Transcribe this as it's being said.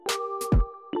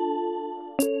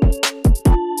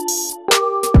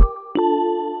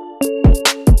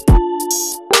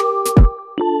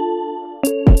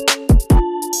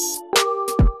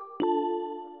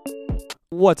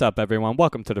What's up, everyone?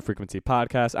 Welcome to the Frequency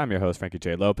Podcast. I'm your host, Frankie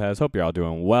J. Lopez. Hope you're all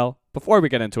doing well. Before we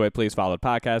get into it, please follow the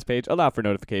podcast page, allow for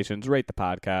notifications, rate the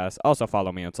podcast. Also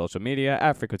follow me on social media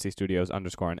at Frequency Studios _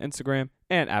 on Instagram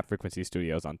and at Frequency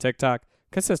Studios on TikTok.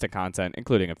 Consistent content,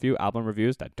 including a few album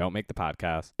reviews that don't make the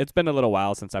podcast. It's been a little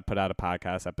while since I put out a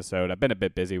podcast episode. I've been a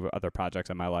bit busy with other projects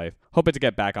in my life. Hoping to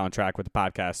get back on track with the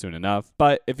podcast soon enough.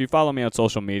 But if you follow me on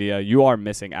social media, you are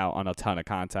missing out on a ton of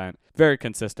content. Very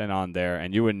consistent on there,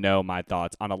 and you would know my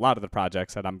thoughts on a lot of the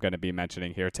projects that I'm going to be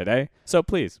mentioning here today. So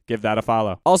please, give that a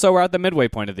follow. Also, we're at the midway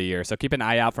point of the year, so keep an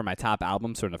eye out for my top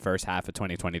albums from the first half of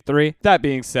 2023. That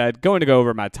being said, going to go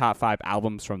over my top 5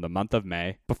 albums from the month of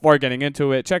May. Before getting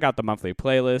into it, check out the monthly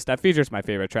playlist that features my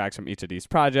favorite tracks from each of these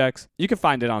projects. You can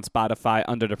find it on Spotify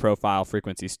under the profile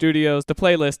Frequency Studios, the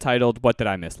playlist titled What Did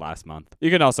I Miss Last Month.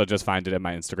 You can also just find it in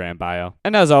my Instagram bio.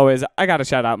 And as always, I gotta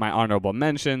shout out my honorable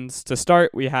mentions. To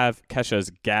start, we have Kesha's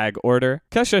Gag Order.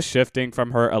 Kesha shifting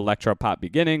from her electro-pop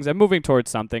beginnings and moving towards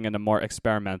something in a more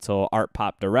experimental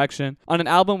art-pop direction on an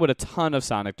album with a ton of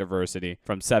sonic diversity,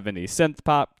 from 70s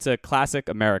synth-pop to classic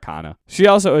Americana. She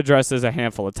also addresses a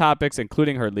handful of topics,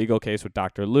 including her legal case with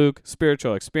Dr. Luke,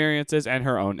 spiritual experiences, and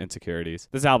her own insecurities.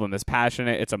 This album is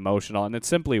passionate, it's emotional, and it's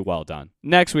simply well done.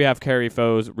 Next, we have Carrie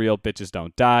Foe's Real Bitches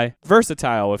Don't Die.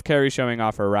 Versatile, with Carrie showing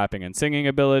off her rapping and singing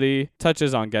ability,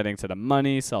 touches on getting to the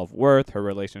money, self-worth, her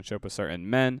relationship with certain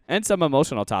men, and some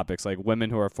emotional topics like women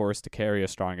who are forced to carry a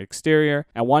strong exterior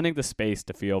and wanting the space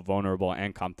to feel vulnerable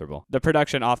and comfortable. The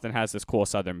production often has this cool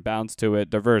southern bounce to it,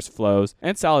 diverse flows,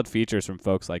 and solid features from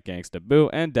folks like Gangsta Boo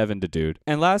and Devin the Dude.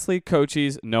 And lastly,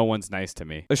 Coachie's No One's Nice to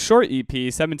Me. A short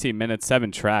EP, 17 minutes,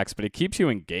 7 tracks, but it keeps you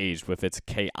engaged with its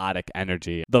chaotic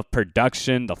energy. The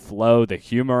production, the flow, the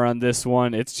humor on this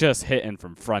one, it's just hitting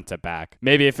from front to back.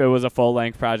 Maybe if it was a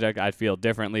full-length project, I'd feel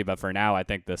differently, but for now, I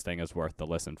think this thing is worth the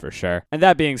listen for sure. And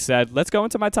that being said, let's go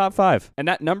into my top 5. And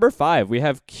at number 5, we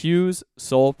have Q's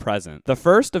Soul Present, the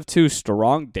first of 2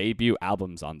 strong debut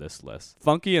albums on this list.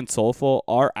 Funky and soulful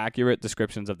are accurate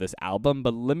descriptions of this album,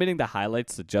 but limiting the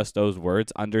highlights to just those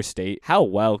words understate how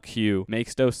well Q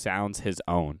makes those sounds his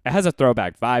own. It has a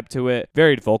throwback vibe to it,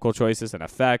 varied vocal choices and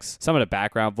effects, some of the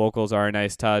background vocals are a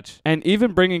nice touch, and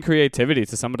even bringing creativity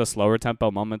to some of the slower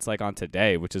tempo moments like on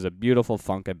Today, which is a beautiful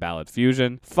funk and ballad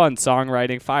fusion, fun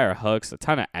songwriting, fire hooks, a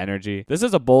ton of energy. This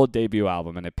is a bold debut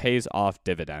album and it pays off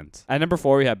dividends. At number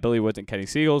 4, we have Billy Woods and Kenny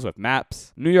Seagulls with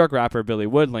Maps. New York rapper Billy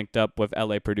Wood linked up with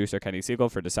LA producer Kenny Siegel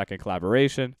for the second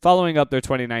collaboration, following up their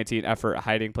 2019 effort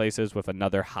Hiding Places with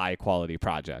another high quality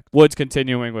project. Woods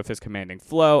continuing with his commanding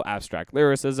flow, abstract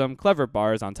lyricism, clever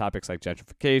bars on topics like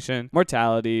gentrification,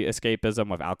 mortality, escapism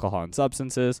with alcohol and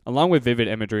substances, along with vivid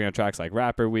imagery on tracks like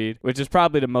Rapper Weed, which is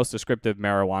probably the most descriptive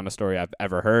marijuana story I've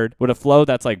ever heard, with a flow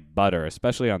that's like butter,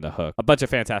 especially on the hook. A bunch of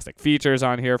fantastic features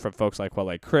on here from folks like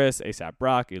Quelle Chris, A$AP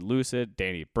Rock, Elucid,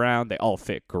 Danny Brown. They all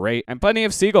fit great. And plenty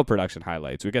of Siegel production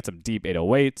highlights. We get some deep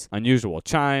 808s, unusual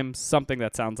chimes, something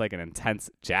that sounds like an intense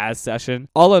jazz session.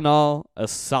 All in all, a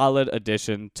solid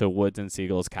addition to Woods and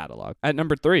Siegel's catalog. At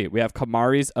number 3, we have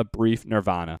Khamari's A Brief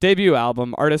Nirvana. Debut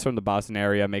album, artist from the Boston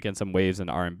area making some waves in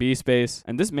the R&B space,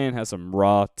 and this man has some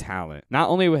raw talent. Not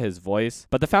only with his voice,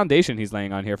 but the foundation he's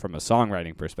laying on here from a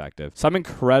songwriting perspective. Some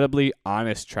incredibly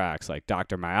honest tracks like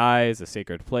Doctor My Eyes, A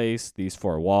Sacred Place, These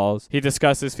Four Walls. He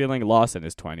discusses feeling lost in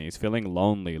his 20s, feeling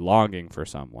lonely, longing for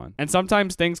someone. And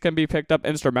sometimes things can be picked up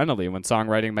instrumentally when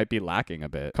songwriting might be lacking a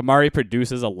bit. Khamari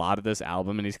produces a lot of this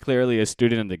album, and he's clearly a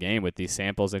student of the game with these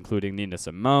samples including Nina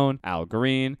Simone, Al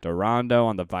Green, Durando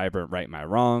on the vibrant Right My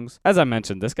Wrongs. As I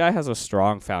mentioned, this guy has a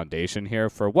strong foundation here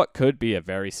for what could be a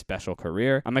very special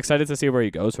career. I'm excited to see where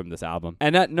he goes from this album.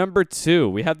 And at number 2,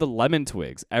 we have the Lemon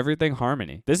Twigs, Everything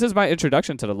Harmony. This is my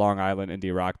introduction to the Long Island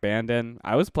indie rock band, and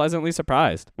I was pleasantly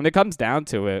surprised. When it comes down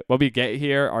to it, what we get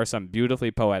here are some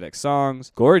beautifully poetic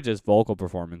songs, gorgeous vocal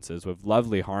performances with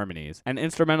lovely harmonies, and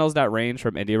instrumentals that range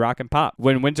from indie rock and pop.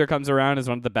 When Winter Comes Around is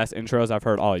one of the best intros I've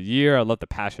heard all year. I love the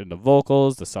passion of the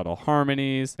vocals, the subtle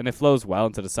harmonies, and it flows well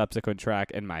into the subsequent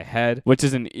track In My Head, which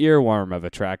is an earworm of a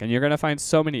track, and you're going to find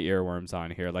so many earworms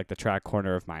on here, like the track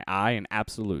Corner of My Eye, an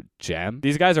absolute gem.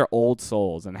 These guys are old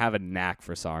souls and have a knack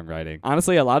for songwriting.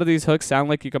 Honestly, a lot of these hooks sound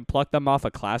like you can pluck them off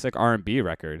a classic R&B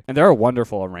record, and there are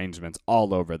wonderful arrangements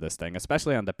all over this thing,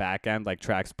 especially on the back end, like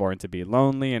tracks Born to Be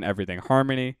Lonely and Everything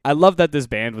Harmony. I love that this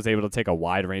band was able to take a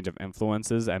wide range of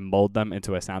influences and mold them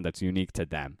into a sound that's unique to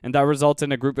them, and that results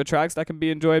in a group of tracks that can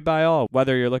be enjoyed by all,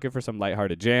 whether you're looking for some lighthearted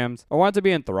lighthearted jams, or want to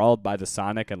be enthralled by the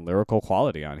sonic and lyrical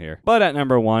quality on here. But at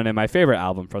number 1, and my favorite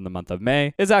album from the month of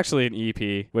May, is actually an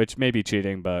EP, which may be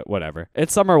cheating, but whatever.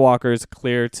 It's Summer Walker's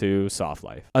Clear to Soft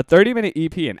Life. A 30-minute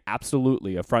EP and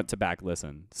absolutely a front-to-back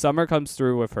listen. Summer comes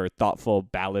through with her thoughtful,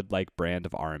 ballad-like brand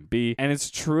of R&B, and it's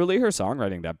truly her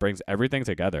songwriting that brings everything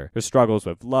together. Her struggles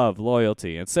with love,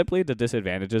 loyalty, and simply the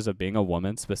disadvantages of being a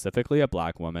woman, specifically a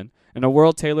black woman, in a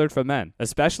world tailored for men,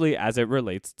 especially as it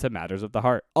relates to matters of the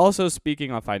heart. Also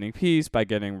speaking on finding peace by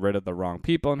getting rid of the wrong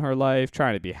people in her life,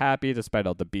 trying to be happy despite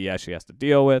all the BS she has to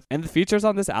deal with. And the features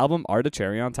on this album are the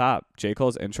cherry on top. J.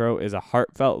 Cole's intro is a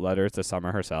heartfelt letter to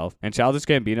Summer herself, and Childish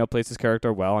Gambino plays his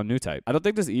character well on New Type. I don't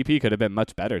think this EP could have been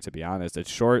much better, to be honest. It's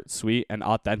short, sweet, and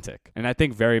authentic, and I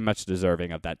think very much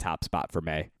deserving of that top spot for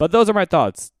May. But those are my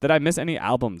thoughts. Did I miss any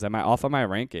albums? Am I off on my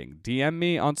ranking? DM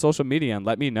me on social media and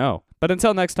let me know. But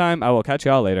until next time, I will catch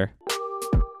y'all later.